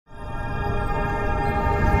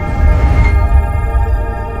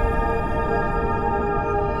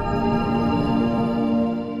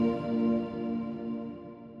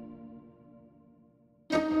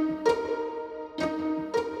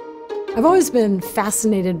I've always been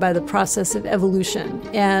fascinated by the process of evolution,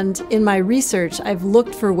 and in my research, I've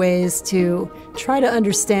looked for ways to try to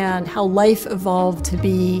understand how life evolved to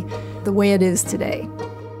be the way it is today.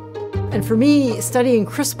 And for me, studying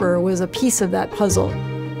CRISPR was a piece of that puzzle.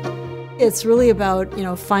 It's really about,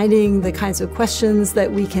 finding the kinds of questions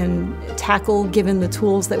that we can tackle given the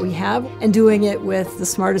tools that we have, and doing it with the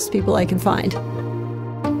smartest people I can find.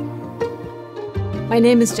 My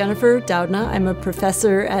name is Jennifer Doudna. I'm a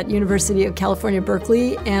professor at University of California,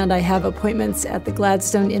 Berkeley, and I have appointments at the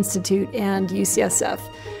Gladstone Institute and UCSF.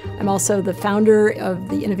 I'm also the founder of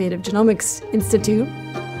the Innovative Genomics Institute.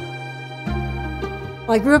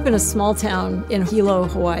 I grew up in a small town in Hilo,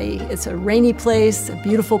 Hawaii. It's a rainy place, a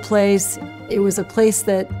beautiful place. It was a place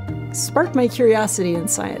that sparked my curiosity in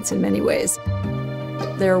science in many ways.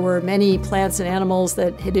 There were many plants and animals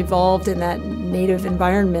that had evolved in that native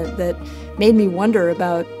environment that made me wonder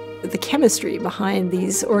about the chemistry behind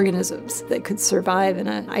these organisms that could survive in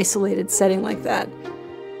an isolated setting like that.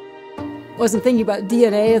 I wasn't thinking about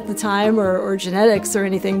DNA at the time or genetics or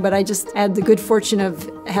anything, but I just had the good fortune of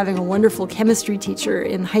having a wonderful chemistry teacher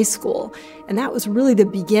in high school. And that was really the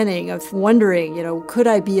beginning of wondering, could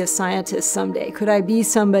I be a scientist someday? Could I be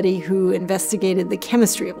somebody who investigated the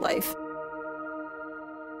chemistry of life?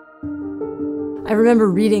 I remember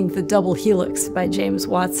reading The Double Helix by James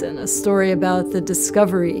Watson, a story about the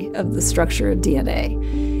discovery of the structure of DNA.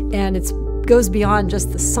 And it goes beyond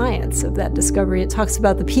just the science of that discovery. It talks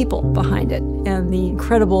about the people behind it and the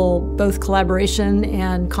incredible both collaboration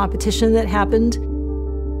and competition that happened.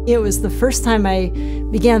 It was the first time I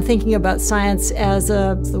began thinking about science as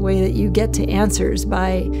the way that you get to answers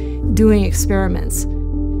by doing experiments.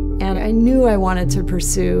 And I knew I wanted to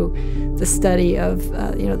pursue the study of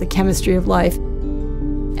the chemistry of life.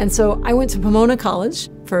 And so I went to Pomona College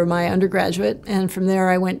for my undergraduate, and from there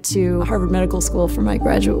I went to Harvard Medical School for my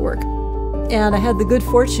graduate work. And I had the good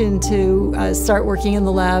fortune to start working in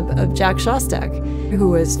the lab of Jack Szostak, who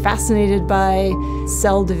was fascinated by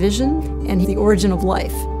cell division and the origin of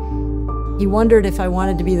life. He wondered if I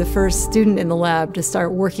wanted to be the first student in the lab to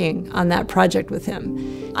start working on that project with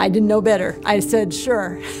him. I didn't know better. I said,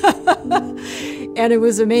 sure. And it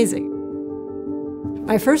was amazing.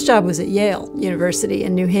 My first job was at Yale University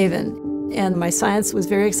in New Haven, and my science was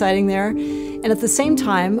very exciting there. And at the same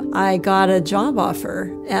time, I got a job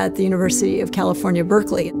offer at the University of California,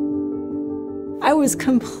 Berkeley. I was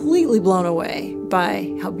completely blown away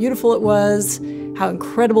by how beautiful it was, how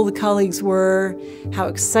incredible the colleagues were, how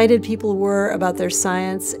excited people were about their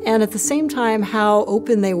science, and at the same time, how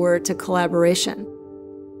open they were to collaboration.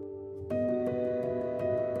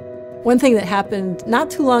 One thing that happened not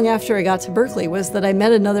too long after I got to Berkeley was that I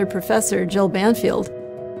met another professor, Jill Banfield.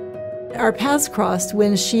 Our paths crossed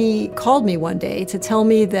when she called me one day to tell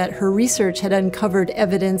me that her research had uncovered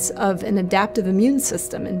evidence of an adaptive immune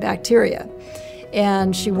system in bacteria.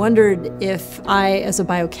 And she wondered if I, as a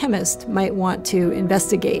biochemist, might want to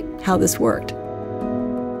investigate how this worked.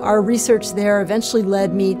 Our research there eventually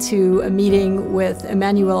led me to a meeting with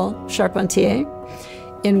Emmanuelle Charpentier,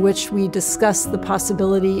 in which we discussed the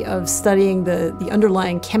possibility of studying the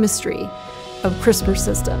underlying chemistry of CRISPR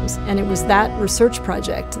systems. And it was that research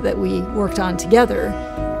project that we worked on together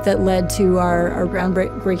that led to our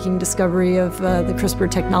groundbreaking discovery of the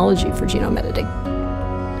CRISPR technology for genome editing.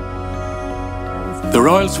 The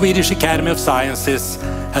Royal Swedish Academy of Sciences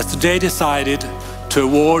has today decided to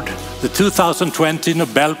award the 2020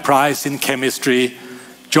 Nobel Prize in Chemistry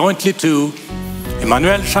jointly to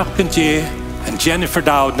Emmanuelle Charpentier and Jennifer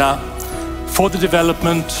Doudna for the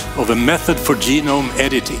development of a method for genome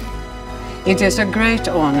editing. It is a great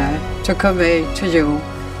honor to convey to you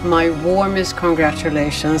my warmest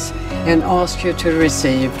congratulations and ask you to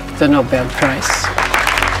receive the Nobel Prize.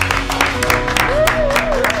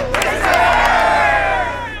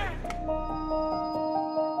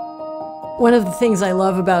 One of the things I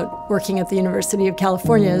love about working at the University of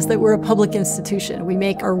California is that we're a public institution. We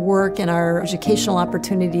make our work and our educational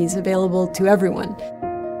opportunities available to everyone.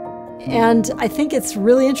 And I think it's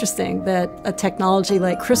really interesting that a technology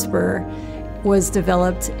like CRISPR was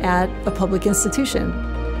developed at a public institution.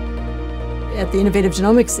 At the Innovative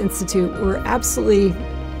Genomics Institute, we're absolutely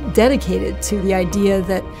dedicated to the idea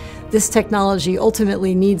that this technology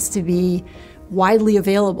ultimately needs to be widely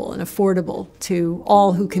available and affordable to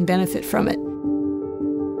all who can benefit from it.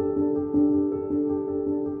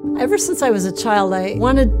 Ever since I was a child, I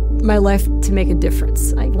wanted my life to make a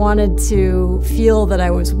difference. I wanted to feel that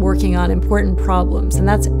I was working on important problems, and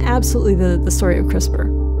that's absolutely the story of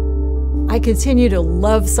CRISPR. I continue to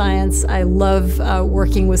love science. I love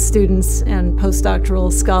working with students and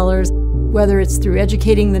postdoctoral scholars. whether it's through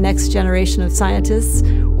educating the next generation of scientists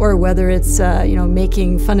or whether it's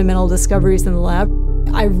making fundamental discoveries in the lab.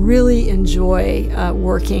 I really enjoy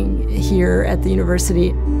working here at the university,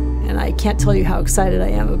 and I can't tell you how excited I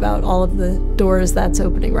am about all of the doors that's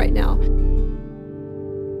opening right now.